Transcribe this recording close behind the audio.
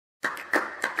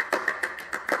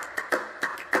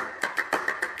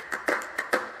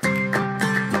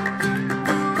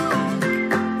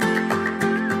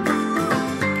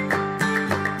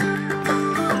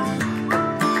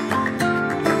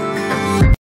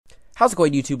How's it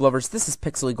going, YouTube lovers? This is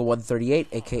Pixel Eagle 138,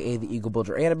 aka the Eagle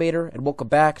Builder Animator, and welcome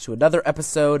back to another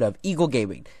episode of Eagle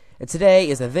Gaming. And today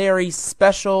is a very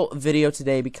special video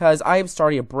today because I am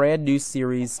starting a brand new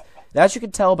series. And as you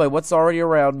can tell by what's already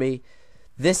around me,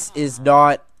 this is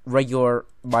not regular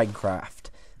Minecraft.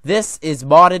 This is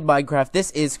modded Minecraft. This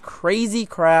is Crazy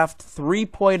Craft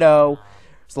 3.0.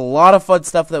 There's a lot of fun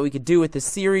stuff that we could do with this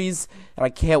series, and I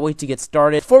can't wait to get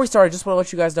started. Before we start, I just want to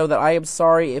let you guys know that I am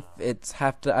sorry if I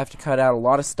have to cut out a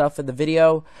lot of stuff in the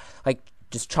video, like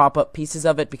just chop up pieces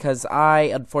of it, because I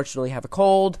unfortunately have a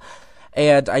cold,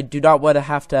 and I do not want to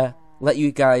have to let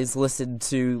you guys listen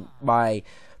to my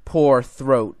poor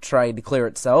throat trying to clear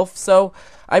itself. So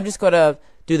I'm just going to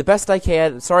do the best I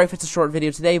can. Sorry if it's a short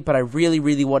video today, but I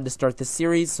really wanted to start this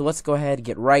series, so let's go ahead and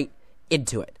get right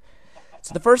into it.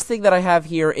 So the first thing that I have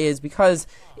here is, because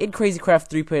in Crazy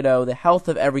Craft 3.0, the health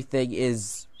of everything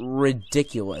is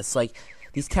ridiculous. Like,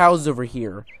 these cows over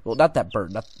here, well, not that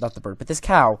bird, not the bird, but this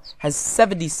cow has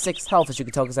 76 health, as you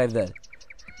can tell, because I have the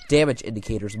damage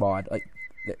indicators mod. Like,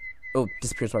 oh,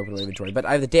 disappears when I put it in inventory, but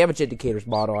I have the damage indicators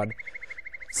mod on.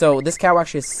 So this cow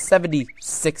actually has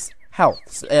 76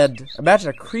 health, and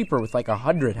imagine a creeper with like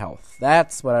 100 health.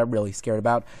 That's what I'm really scared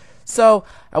about. So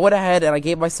I went ahead and I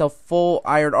gave myself full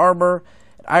iron armor,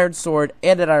 an iron sword,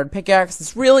 and an iron pickaxe.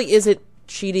 This really isn't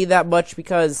cheating that much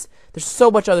because there's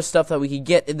so much other stuff that we can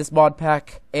get in this mod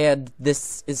pack, and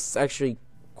this is actually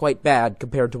quite bad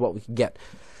compared to what we can get.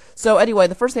 So anyway,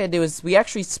 the first thing I do is we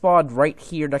actually spawned right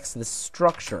here next to the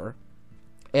structure,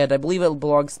 and I believe it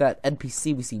belongs to that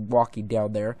NPC we see walking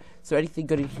down there. So anything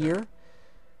good in here?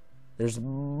 There's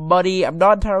money. I'm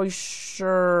not entirely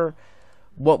sure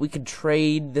what we can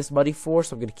trade this money for,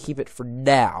 so I'm going to keep it for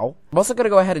now. I'm also going to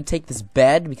go ahead and take this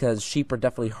bed, because sheep are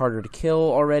definitely harder to kill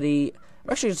already.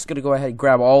 I'm actually just going to go ahead and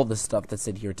grab all the stuff that's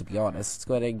in here, to be honest. Let's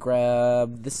go ahead and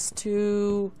grab this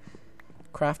too,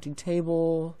 crafting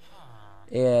table,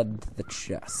 and the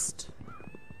chest.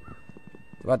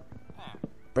 Come on,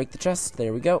 break the chest,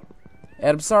 there we go. And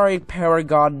I'm sorry,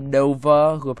 Paragon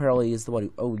Nova, who apparently is the one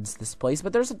who owns this place,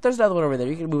 but there's another one over there.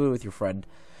 You can move in with your friend.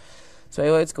 So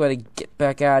anyway, let's go ahead and get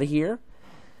back out of here.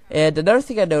 And another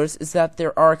thing I noticed is that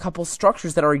there are a couple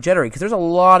structures that are regenerating, because there's a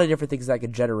lot of different things that I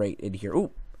can generate in here. Ooh,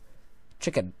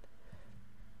 chicken.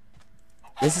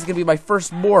 This is going to be my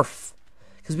first morph,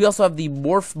 because we also have the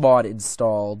morph mod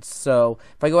installed. So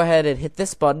if I go ahead and hit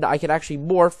this button, I can actually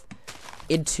morph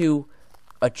into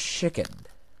a chicken.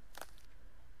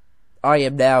 I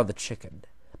am now the chicken.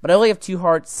 But I only have 2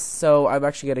 hearts, so I'm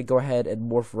actually going to go ahead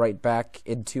and morph right back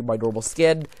into my normal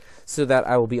skin, so that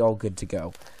I will be all good to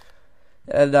go.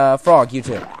 And, Frog, you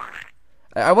too.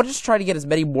 I want to just try to get as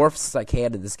many morphs as I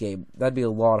can in this game. That'd be a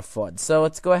lot of fun. So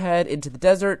let's go ahead into the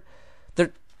desert.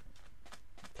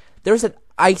 There's an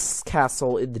ice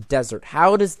castle in the desert.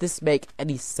 How does this make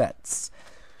any sense?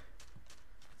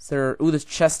 Is there, ooh, there's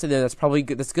chest in there. That's probably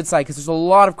good. That's a good sign, because there's a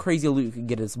lot of crazy loot you can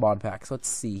get in this mod pack. So let's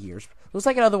see here. Looks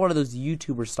like another one of those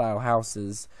YouTuber style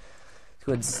houses. Let's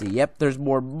go ahead and see. Yep, there's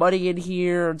more money in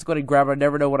here. Let's go ahead and grab it. I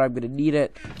never know when I'm going to need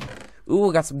it. Ooh,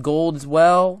 I got some gold as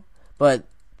well. But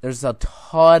there's a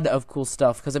ton of cool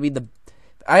stuff. Because, I mean,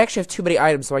 I actually have too many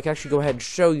items, so I can actually go ahead and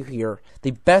show you here.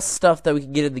 The best stuff that we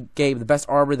can get in the game, the best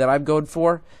armor that I'm going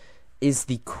for, is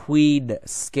the Queen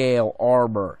Scale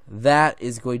armor. That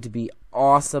is going to be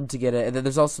awesome to get it. And then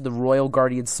there's also the Royal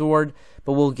Guardian Sword,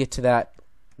 but we'll get to that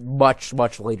much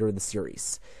later in the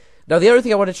series. Now, the other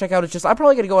thing I want to check out is just, I'm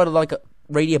probably going to go out and, like,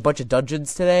 raid a bunch of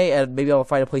dungeons today, and maybe I'll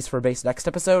find a place for a base next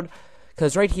episode.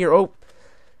 Because right here, oh,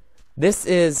 this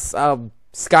is,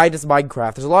 Sky Does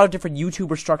Minecraft. There's a lot of different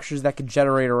YouTuber structures that can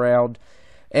generate around,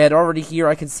 and already here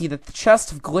I can see that the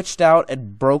chests have glitched out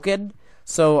and broken,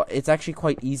 so it's actually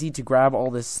quite easy to grab all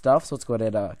this stuff. So let's go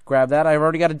ahead and grab that. I've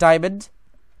already got a diamond,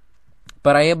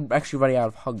 but I am actually running out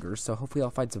of hunger, so hopefully I'll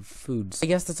find some food. I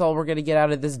guess that's all we're going to get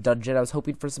out of this dungeon. I was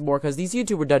hoping for some more, because these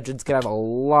YouTuber dungeons can have a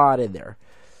lot in there.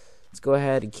 Let's go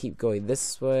ahead and keep going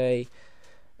this way.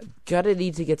 I'm gonna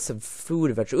need to get some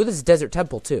food eventually. Ooh, this is Desert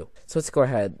Temple, too. So let's go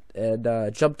ahead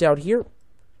and jump down here.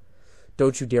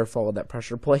 Don't you dare fall on that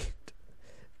pressure plate.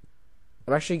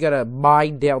 I'm actually gonna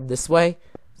mine down this way.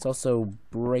 Let's also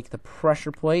break the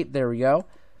pressure plate. There we go.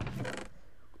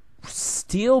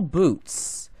 Steel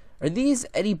boots. Are these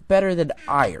any better than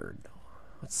iron?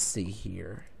 Let's see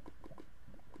here.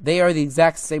 They are the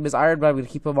exact same as iron, but I'm going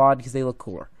to keep them on because they look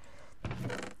cooler.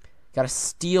 Got a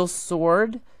steel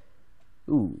sword.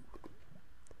 Ooh.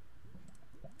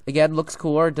 Again, looks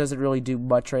cooler. Doesn't really do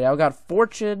much right now. Got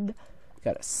fortune.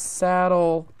 Got a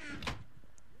saddle.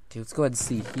 Okay, let's go ahead and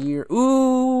see here.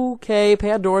 Ooh, okay,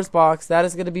 Pandora's box. That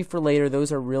is going to be for later.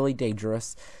 Those are really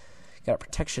dangerous. Got a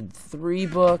Protection 3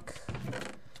 book.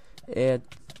 And...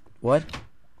 what?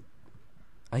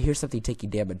 I hear something taking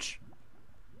damage.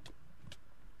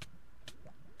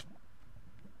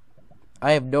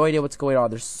 I have no idea what's going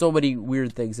on. There's so many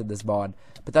weird things in this mod.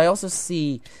 But I also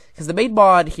see... because the main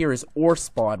mod here is ore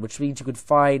spawn, which means you could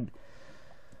find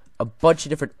a bunch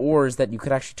of different ores that you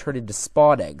could actually turn into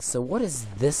spawn eggs. So what is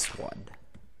this one?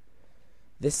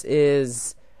 This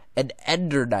is an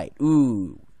Ender Knight.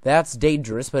 Ooh, that's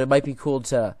dangerous, but it might be cool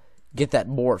to get that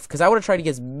morph. Because I want to try to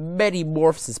get as many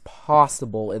morphs as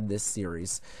possible in this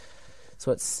series.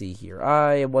 So let's see here.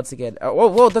 I am once again... oh, whoa,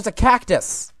 whoa, there's a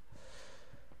cactus!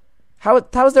 How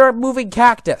is there a moving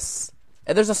cactus?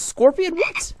 And there's a scorpion?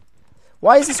 What?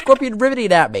 Why is the scorpion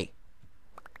riveting at me?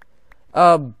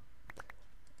 I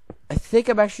think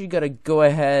I'm actually gonna go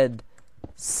ahead,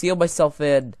 seal myself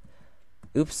in.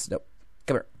 Oops, no.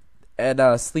 Come here.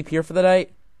 And sleep here for the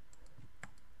night.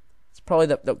 It's probably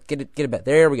the... no, get in bed.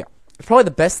 There we go. It's probably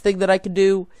the best thing that I can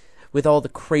do with all the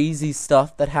crazy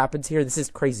stuff that happens here. This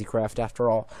is Crazy Craft after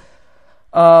all.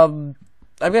 I'm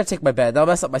gonna take my bed. That'll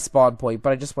mess up my spawn point,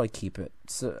 but I just want to keep it.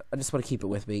 So I just want to keep it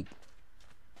with me.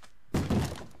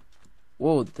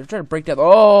 Whoa, they're trying to break down.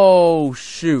 Oh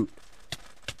shoot,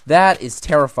 that is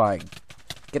terrifying.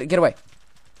 Get away,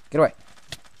 get away,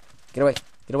 get away,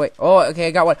 get away. Oh, okay,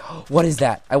 I got one. What is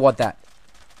that? I want that.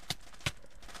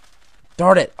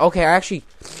 Darn it. Okay, I actually...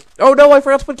 oh no, I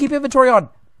forgot to put keep inventory on.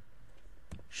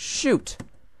 Shoot.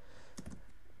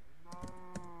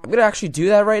 I'm gonna actually do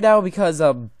that right now because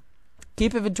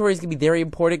keep inventory is going to be very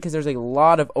important because there's a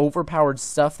lot of overpowered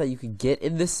stuff that you can get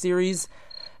in this series.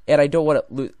 And I don't want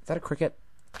to lose... is that a cricket?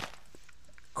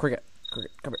 Cricket.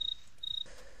 Cricket, come here.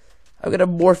 I'm going to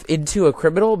morph into a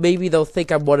criminal. Maybe they'll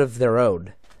think I'm one of their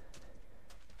own.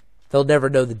 They'll never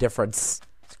know the difference.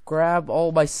 Let's grab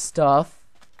all my stuff.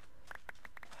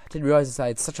 I didn't realize I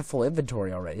had such a full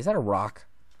inventory already. Is that a rock?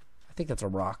 I think that's a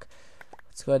rock.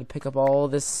 Let's go ahead and pick up all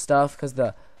this stuff because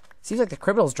the... seems like the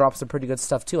criminals drop some pretty good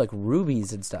stuff too, like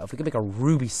rubies and stuff. We could make a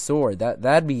ruby sword.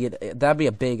 That'd be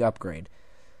a big upgrade.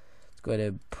 Let's go ahead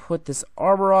and put this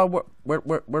armor on.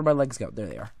 Where'd my legs go? There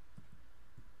they are.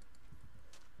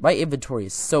 My inventory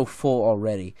is so full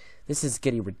already. This is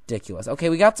getting ridiculous. Okay,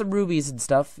 we got some rubies and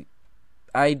stuff.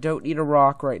 I don't need a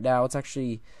rock right now. It's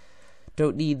actually...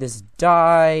 don't need this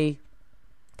dye.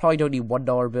 Probably don't need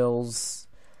 $1 bills.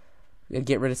 I'm gonna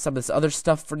get rid of some of this other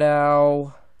stuff for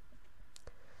now.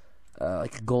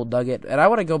 Like a gold nugget. And I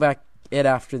want to go back in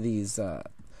after these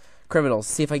criminals.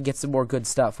 See if I can get some more good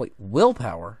stuff. Wait,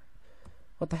 willpower?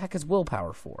 What the heck is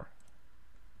willpower for?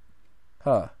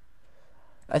 Huh.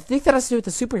 I think that has to do with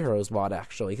the superheroes mod,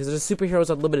 actually. Because there's a superheroes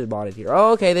unlimited mod in here.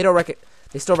 Oh, okay.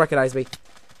 They still recognize me.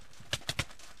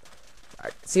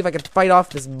 Alright, see if I can fight off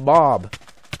this mob.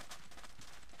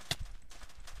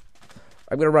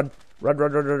 I'm gonna run.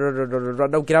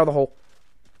 Run. No, get out of the hole.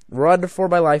 Run for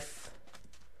my life.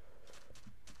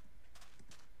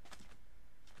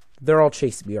 They're all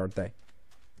chasing me, aren't they?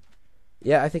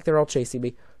 Yeah, I think they're all chasing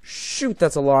me. Shoot,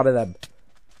 that's a lot of them.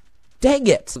 Dang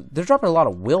it! They're dropping a lot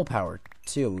of willpower,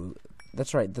 too.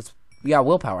 That's right. Yeah,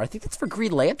 willpower. I think that's for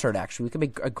Green Lantern, actually. We can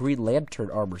make a Green Lantern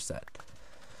armor set.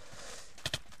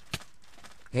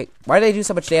 Okay, why do they do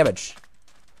so much damage?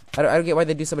 I don't get why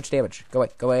they do so much damage. Go away.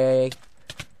 Go away.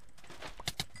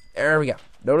 There we go.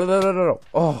 No.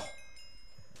 Oh.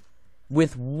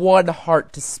 With one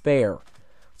heart to spare.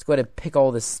 Let's go ahead and pick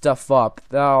all this stuff up.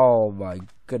 Oh my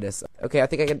goodness. Okay, I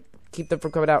think I can keep them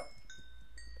from coming out.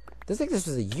 I think this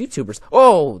was a YouTuber's.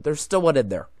 Oh, there's still one in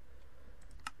there.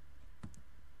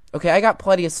 Okay, I got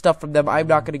plenty of stuff from them. I'm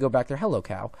not going to go back there. Hello,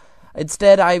 cow.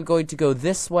 Instead, I'm going to go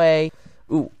this way.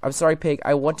 Ooh, I'm sorry, pig.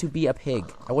 I want to be a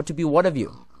pig. I want to be one of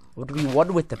you. I want to be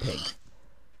one with the pig.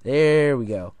 There we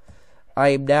go. I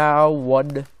am now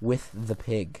one with the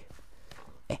pig.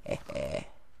 I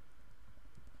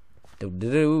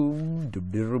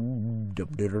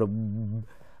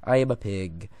am a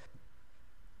pig.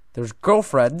 There's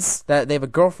girlfriends. They have a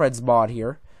girlfriends mod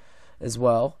here as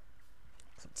well.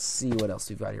 Let's see what else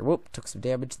we've got here. Whoop, took some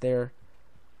damage there.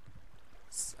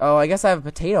 Oh, I guess I have a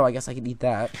potato. I guess I can eat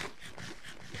that.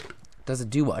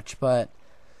 Doesn't do much, but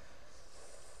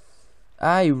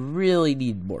I really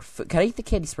need more food. Can I eat the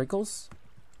candy sprinkles?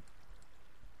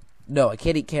 No, I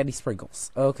can't eat candy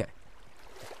sprinkles. Okay.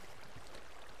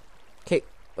 Okay,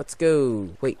 let's go.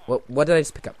 Wait, what did I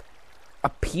just pick up? A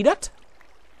peanut?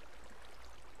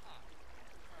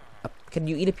 Can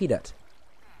you eat a peanut?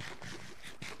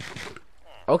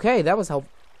 Okay, that was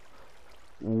helpful.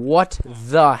 What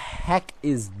the heck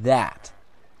is that?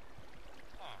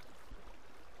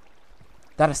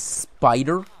 That a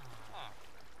spider?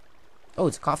 Oh,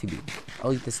 it's a coffee bean.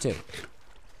 I'll eat this too.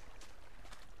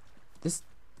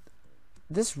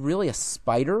 This really a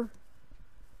spider?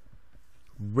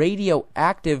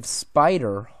 Radioactive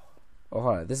spider. Oh,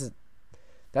 hold on. This is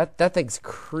that thing's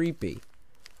creepy.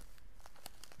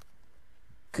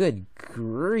 Good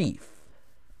grief.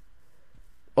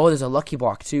 Oh, there's a lucky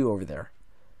block too over there.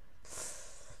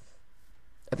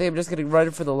 I think I'm just gonna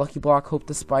run for the lucky block. Hope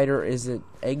the spider isn't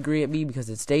angry at me because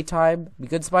it's daytime. We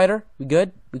good, spider? We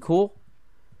good? We cool?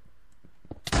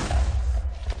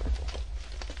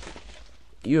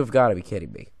 You have got to be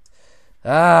kidding me.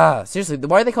 Ah, seriously,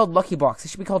 why are they called lucky blocks? They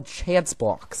should be called chance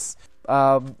blocks.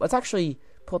 Let's actually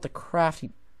pull out the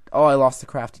crafty. Oh, I lost the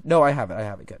crafty. No, I have it. I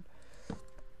have it. Good.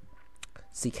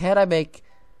 See, can I make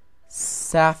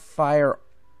sapphire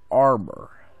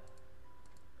armor?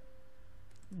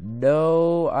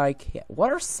 No, I can't.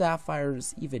 What are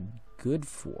sapphires even good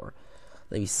for?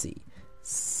 Let me see.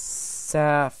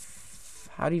 How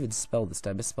do you even spell this? Did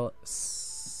I misspell it?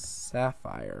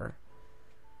 Sapphire.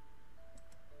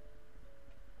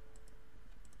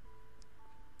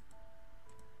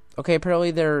 Okay,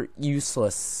 apparently they're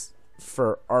useless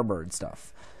for armor and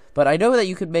stuff. But I know that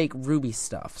you could make ruby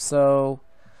stuff, so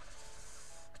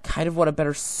I kind of want a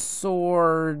better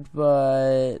sword,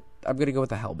 but I'm gonna go with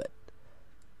the helmet.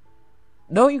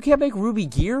 No, you can't make ruby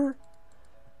gear?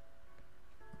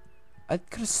 I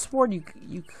could have sworn you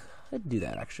could do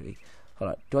that, actually.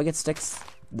 Hold on. Do I get sticks?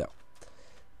 No.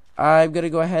 I'm gonna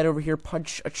go ahead over here,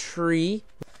 punch a tree.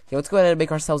 Okay, let's go ahead and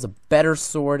make ourselves a better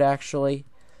sword, actually,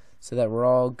 so that we're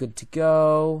all good to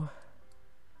go.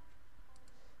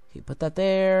 Okay, put that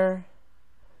there.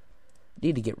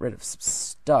 Need to get rid of some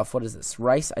stuff. What is this?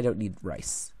 Rice? I don't need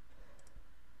rice.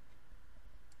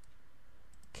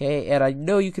 Okay, and I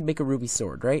know you can make a ruby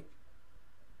sword, right?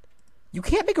 You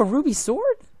can't make a ruby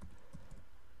sword?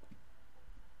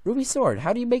 Ruby sword.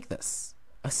 How do you make this?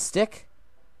 A stick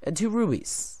and 2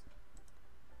 rubies.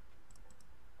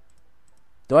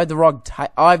 Do I have the wrong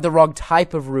type? Oh, I have the wrong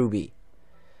type of ruby.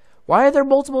 Why are there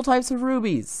multiple types of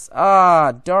rubies?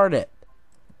 Ah, darn it.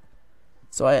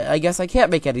 So I guess I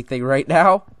can't make anything right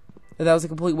now. And that was a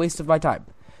complete waste of my time.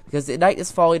 Because the night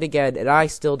is falling again, and I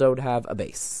still don't have a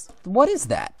base. What is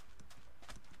that?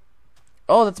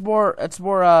 Oh, that's more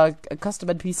custom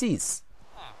NPCs.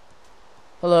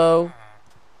 Hello.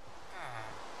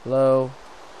 Hello.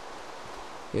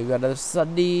 Okay, we got another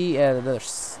Sunday, and another...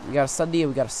 We got a Sunday,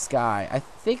 and we got a Sky. I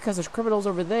think because there's criminals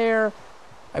over there,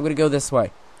 I'm gonna go this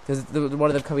way. Because there's one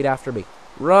of them coming after me.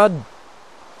 Run!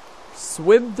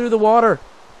 Swim through the water!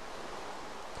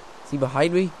 Is he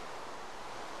behind me?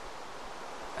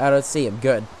 I don't see him.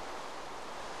 Good.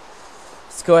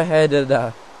 Let's go ahead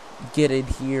and get in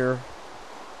here.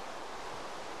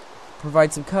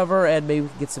 Provide some cover, and maybe we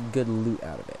can get some good loot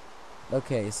out of it.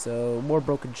 Okay, so more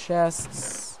broken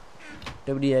chests.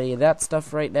 Don't need any of that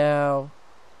stuff right now.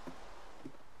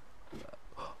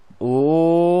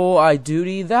 Oh, I do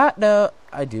need that now.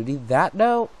 I do need that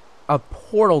now. A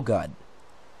portal gun.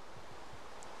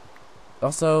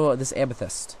 Also, this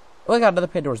amethyst. Oh, I got another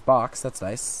Pandora's box. That's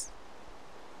nice.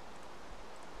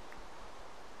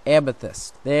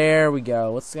 Amethyst. There we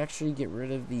go. Let's actually get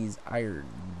rid of these iron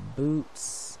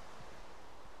boots.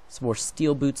 Some more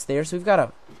steel boots there. So we've got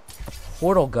a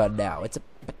portal gun now. It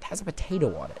has a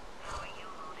potato on it.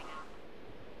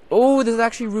 Oh, there's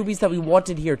actually rubies that we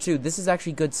wanted here too. This is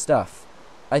actually good stuff.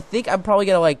 I think I'm probably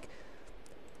gonna like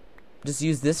just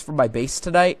use this for my base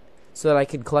tonight so that I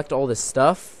can collect all this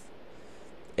stuff.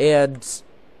 And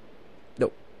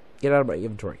no, get out of my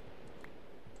inventory.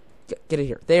 Get in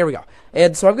here. There we go.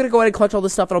 And so I'm gonna go ahead and collect all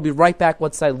this stuff, and I'll be right back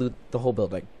once I loot the whole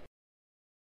building.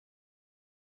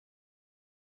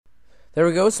 There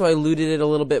we go. So I looted it a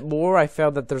little bit more. I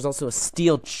found that there's also a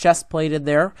steel chest plate in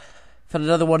there. Found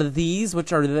another one of these,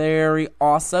 which are very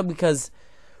awesome because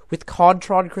with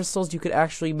Contron crystals, you could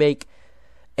actually make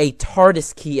a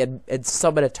TARDIS key and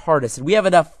summon a TARDIS. And we have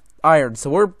enough iron, so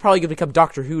we're probably going to become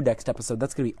Doctor Who next episode.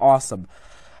 That's going to be awesome.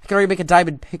 I can already make a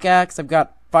diamond pickaxe. I've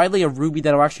got finally a ruby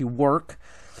that'll actually work.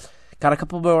 Got a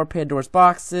couple more Pandora's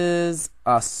boxes,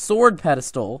 a sword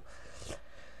pedestal.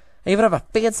 I even have a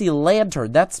fancy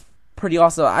lantern. That's pretty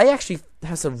awesome. I actually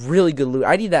have some really good loot.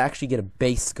 I need to actually get a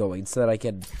base going so that I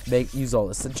can use all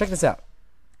this. And check this out.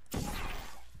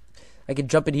 I can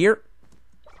jump in here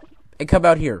and come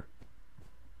out here.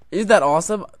 Isn't that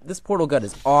awesome? This portal gun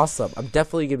is awesome. I'm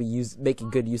definitely going to be making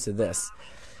good use of this.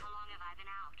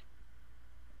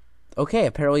 Okay,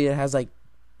 apparently it has like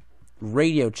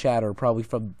radio chatter probably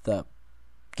from the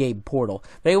game Portal.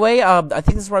 But anyway, I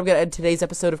think this is where I'm going to end today's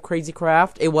episode of Crazy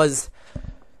Craft. It was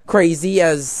crazy,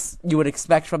 as you would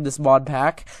expect from this mod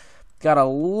pack. Got a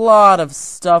lot of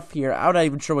stuff here. I'm not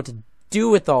even sure what to do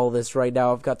with all this right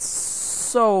now. I've got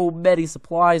so many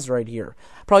supplies right here.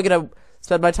 I'm probably going to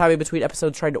spend my time in between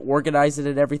episodes trying to organize it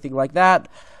and everything like that.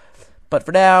 But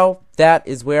for now, that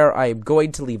is where I am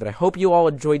going to leave it. I hope you all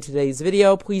enjoyed today's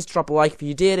video. Please drop a like if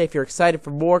you did, if you're excited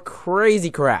for more crazy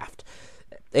craft.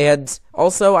 And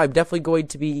also, I'm definitely going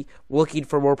to be looking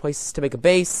for more places to make a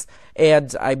base,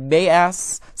 and I may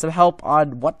ask some help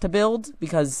on what to build,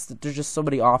 because there's just so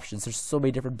many options. There's so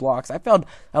many different blocks. I found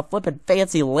a flippin'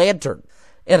 fancy lantern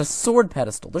and a sword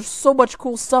pedestal. There's so much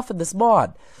cool stuff in this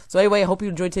mod. So anyway, I hope you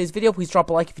enjoyed today's video. Please drop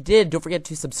a like if you did. Don't forget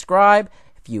to subscribe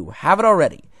if you haven't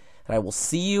already. And I will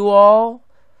see you all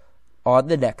on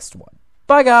the next one.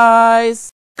 Bye, guys!